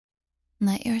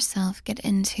Let yourself get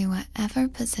into whatever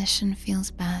position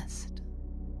feels best.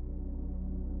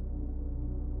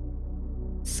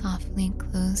 Softly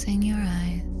closing your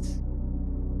eyes.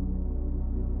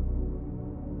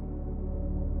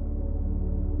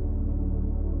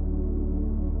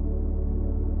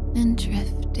 And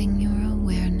drifting your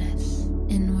awareness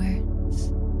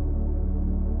inwards.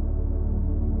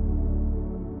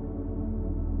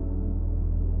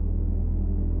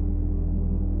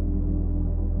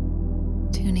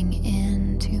 Tuning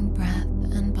in to breath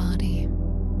and body.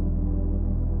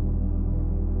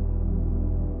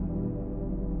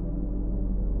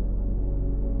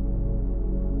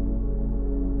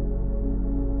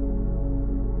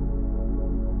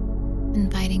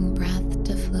 Inviting breath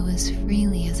to flow as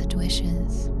freely as it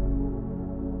wishes.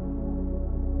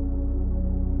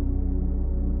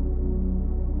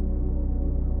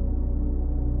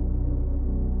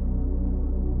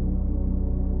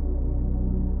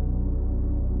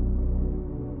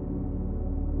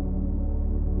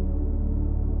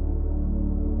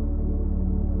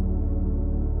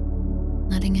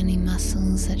 Letting any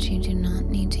muscles that you do not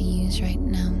need to use right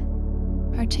now,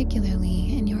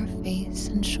 particularly in your face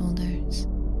and shoulders,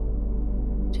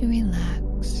 to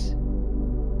relax.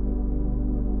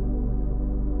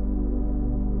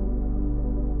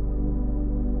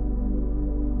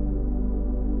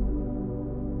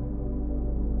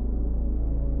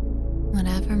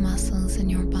 Whatever muscles in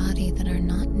your body that are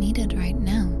not needed right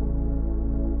now,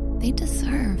 they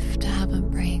deserve to have a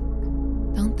break,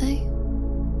 don't they?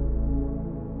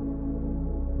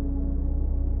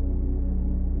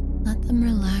 Let them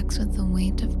relax with the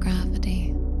weight of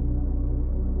gravity.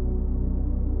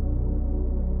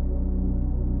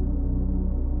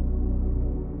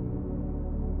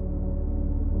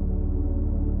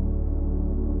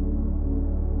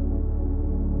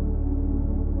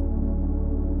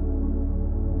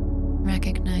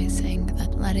 Recognizing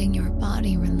that letting your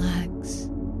body relax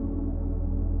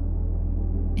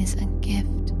is a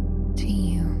gift to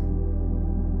you.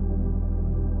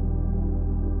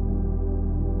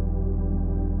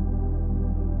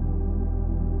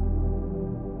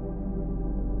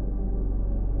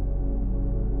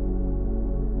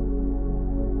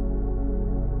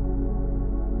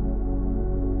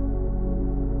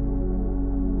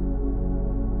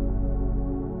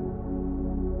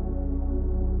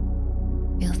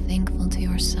 Feel thankful to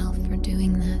yourself for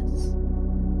doing this.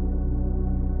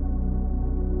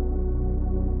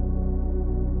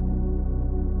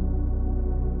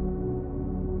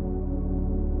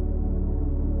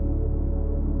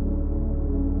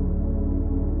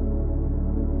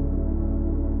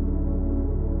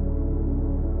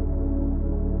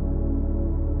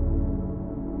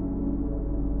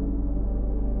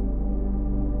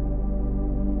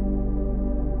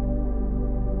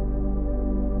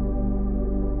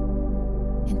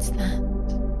 It's that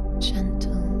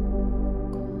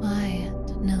gentle,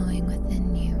 quiet knowing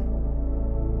within you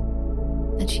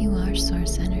that you are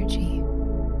source energy.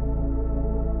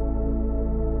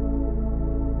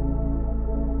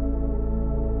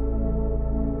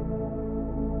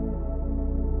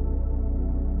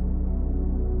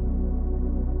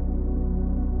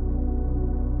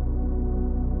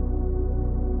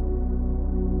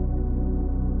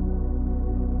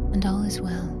 And all is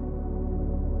well.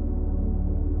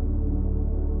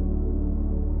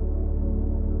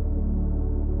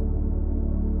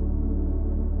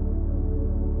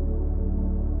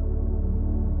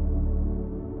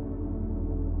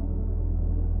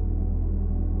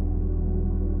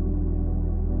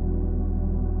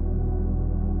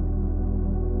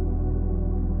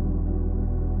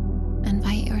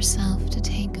 Invite yourself to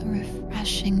take a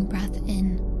refreshing breath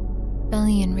in,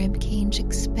 belly and ribcage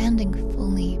expanding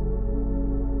fully,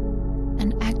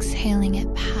 and exhaling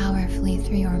it powerfully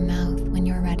through your mouth when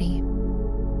you're ready.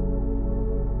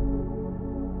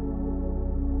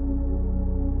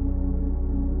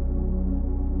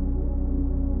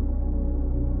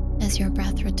 As your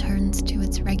breath returns to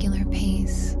its regular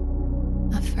pace,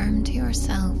 affirm to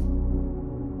yourself,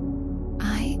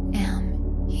 I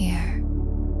am here.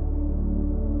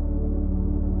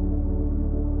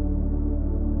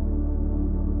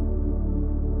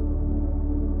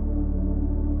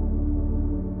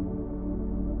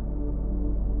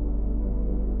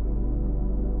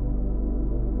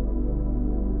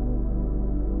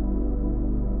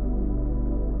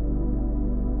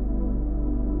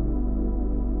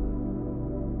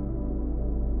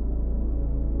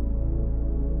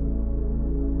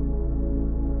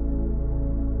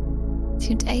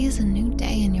 Today is a new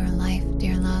day in your life,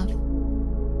 dear love.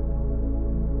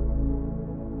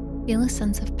 Feel a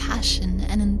sense of passion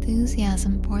and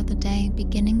enthusiasm for the day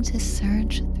beginning to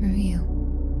surge through you.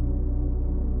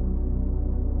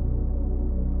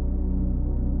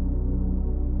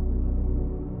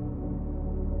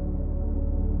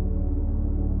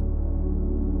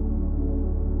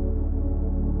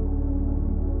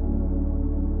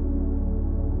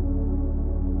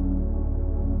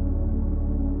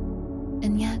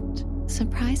 And yet,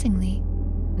 surprisingly,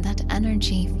 that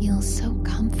energy feels so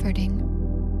comforting.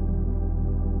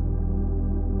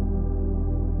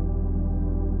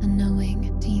 A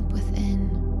knowing deep within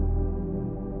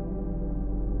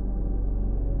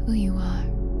who you are.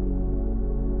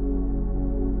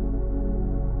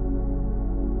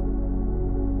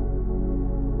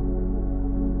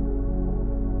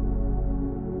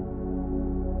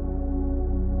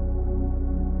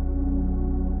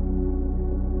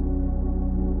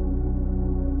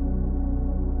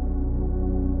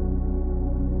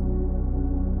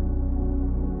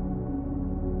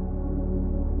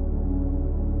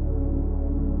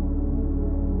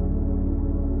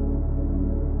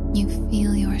 You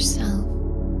feel yourself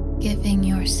giving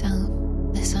yourself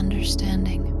this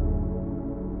understanding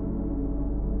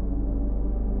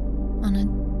on a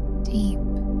deep,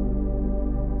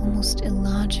 almost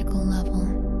illogical level.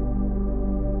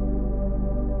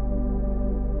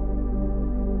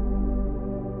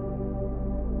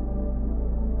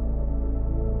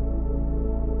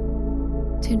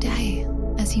 Today,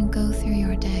 as you go through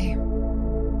your day,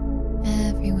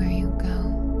 everywhere you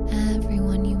go,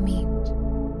 everyone you meet,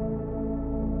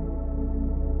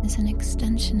 is an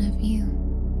extension of you,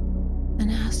 an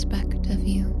aspect of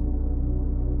you.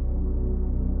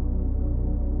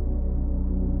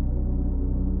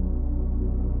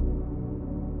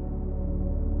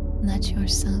 Let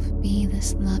yourself be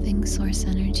this loving source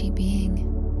energy being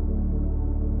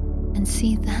and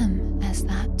see them as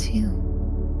that too.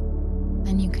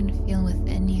 And you can feel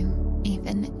within you,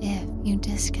 even if you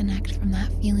disconnect from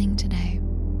that feeling today,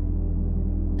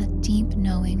 a deep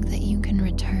knowing that you can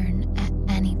return at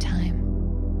any time.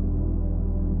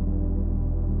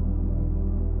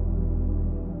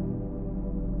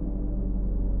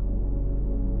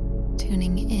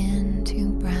 Tuning in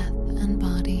to breath and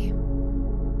body.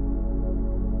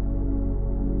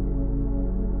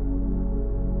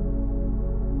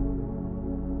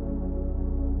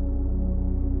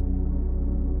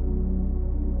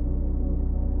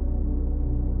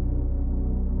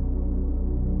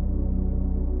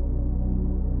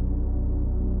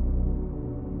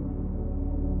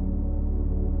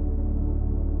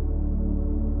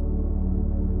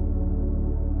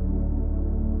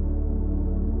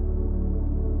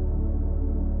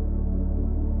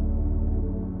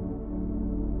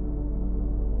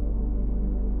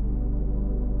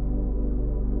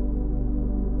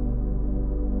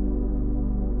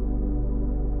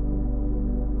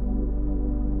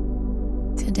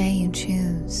 Today you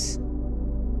choose.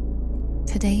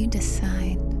 Today you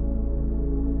decide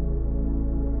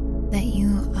that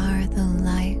you are the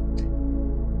light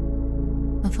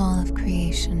of all of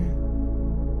creation,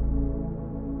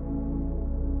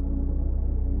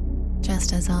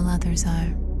 just as all others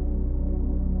are.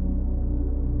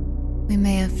 We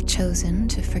may have chosen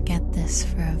to forget this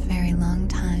for a very long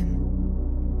time,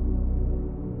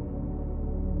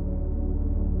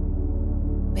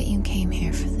 but you came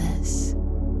here for this.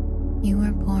 You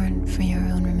were born for your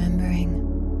own remembering.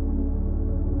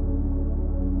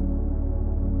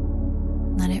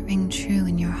 Let it ring true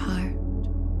in your heart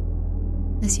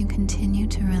as you continue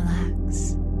to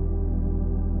relax.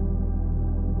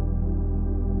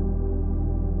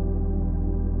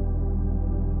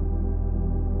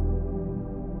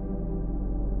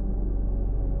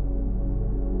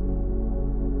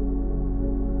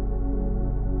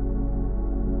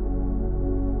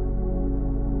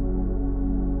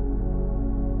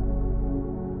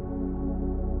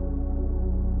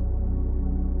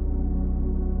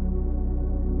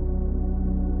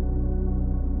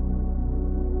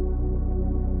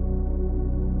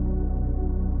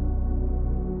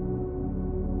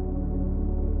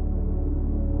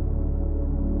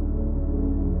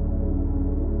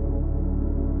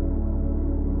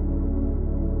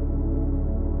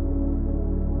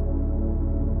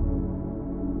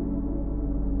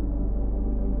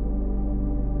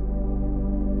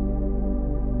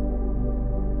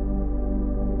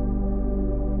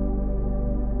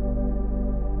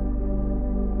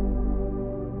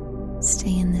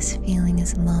 Stay in this feeling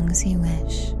as long as you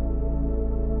wish.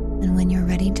 And when you're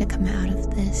ready to come out of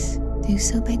this, do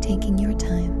so by taking your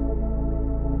time,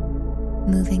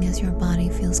 moving as your body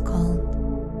feels called,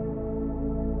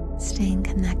 staying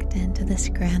connected to this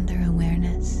grander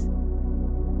awareness,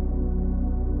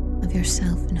 of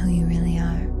yourself and who you really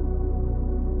are.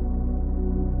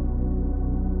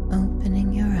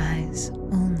 Opening your eyes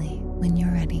only when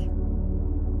you're ready.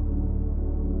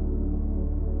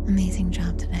 Amazing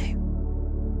job today.